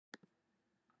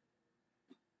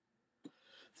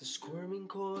The squirming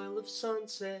coil of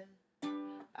sunset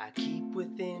I keep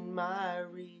within my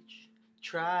reach.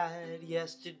 Tried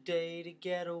yesterday to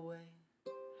get away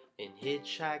and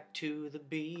hitchhike to the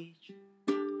beach.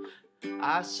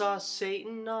 I saw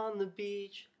Satan on the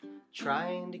beach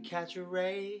trying to catch a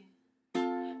ray.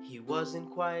 He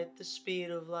wasn't quite the speed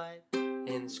of light,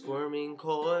 and the squirming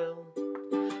coil,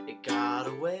 it got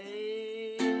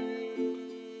away.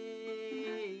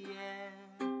 Yeah,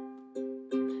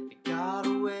 it got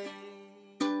away.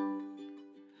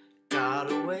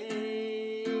 Got away.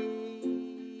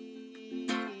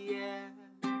 Yeah,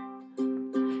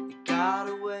 it got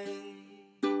away.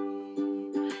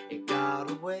 It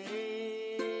got away,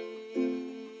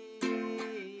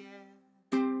 yeah.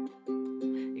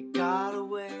 It got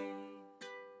away.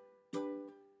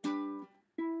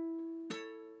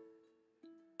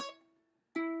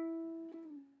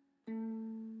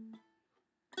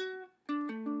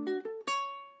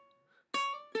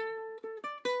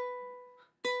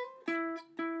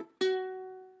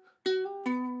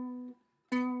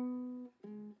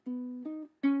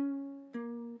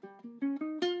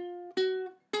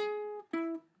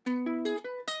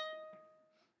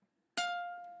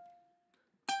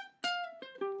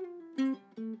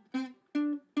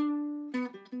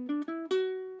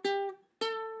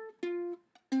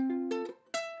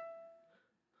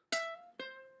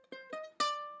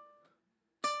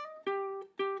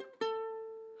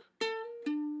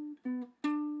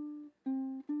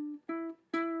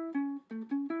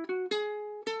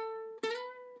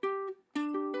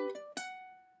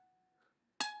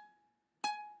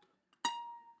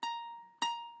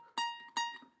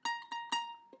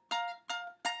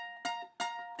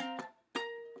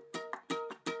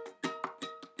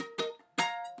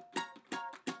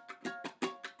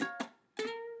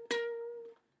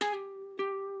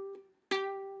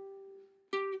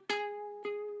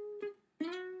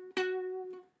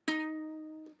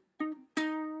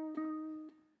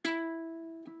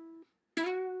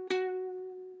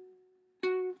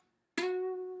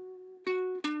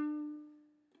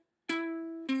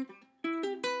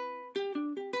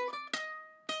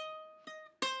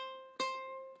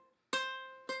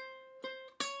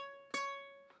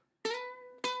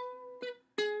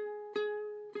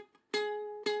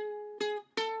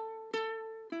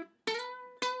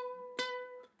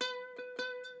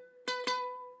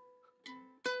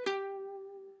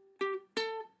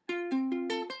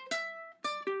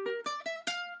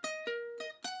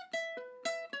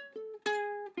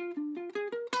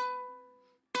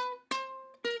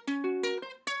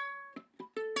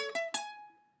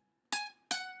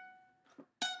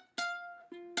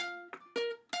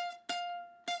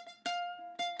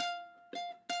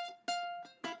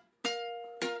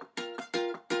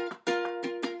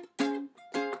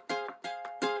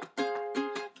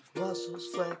 Muscles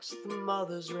flex the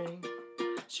mother's ring.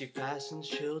 She fastens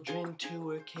children to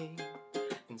her king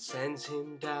and sends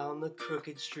him down the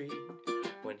crooked street.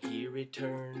 When he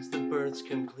returns, the birth's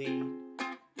complete.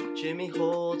 Jimmy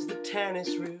holds the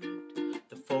tannis root,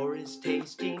 the forest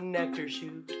tasting nectar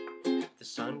shoot. The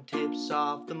sun tips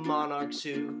off the monarch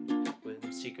suit with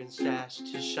him secret stashed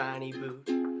his shiny boot.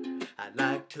 I'd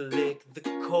like to lick the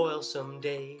coil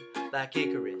someday, like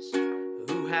Icarus,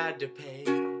 who had to pay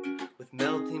with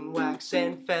melting wax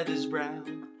and feathers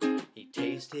brown. He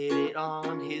tasted it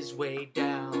on his way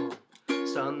down.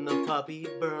 Stun the puppy,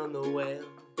 burn the whale,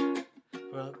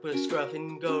 rock a scruff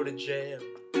and go to jail.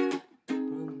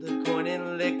 Put the coin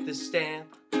and lick the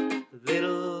stamp.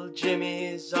 Little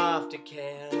Jimmy's off to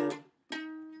camp.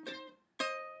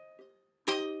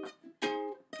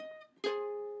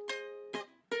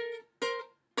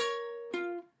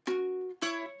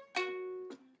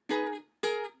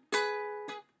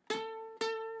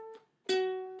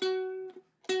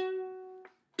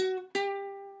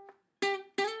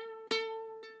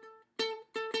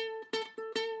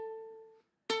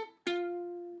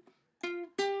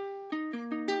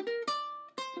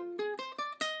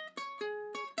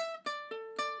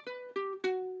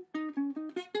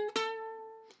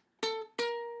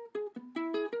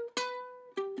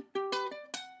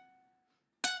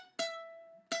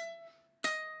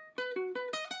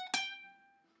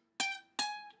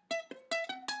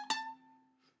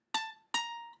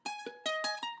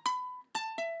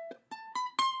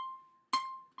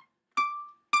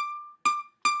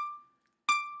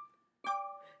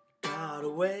 Got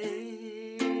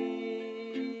away,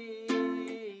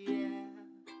 yeah.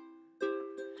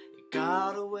 It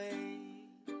got away,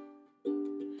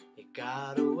 it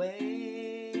got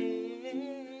away,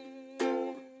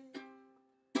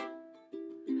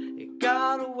 it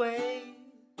got away,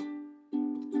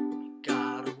 it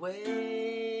got away.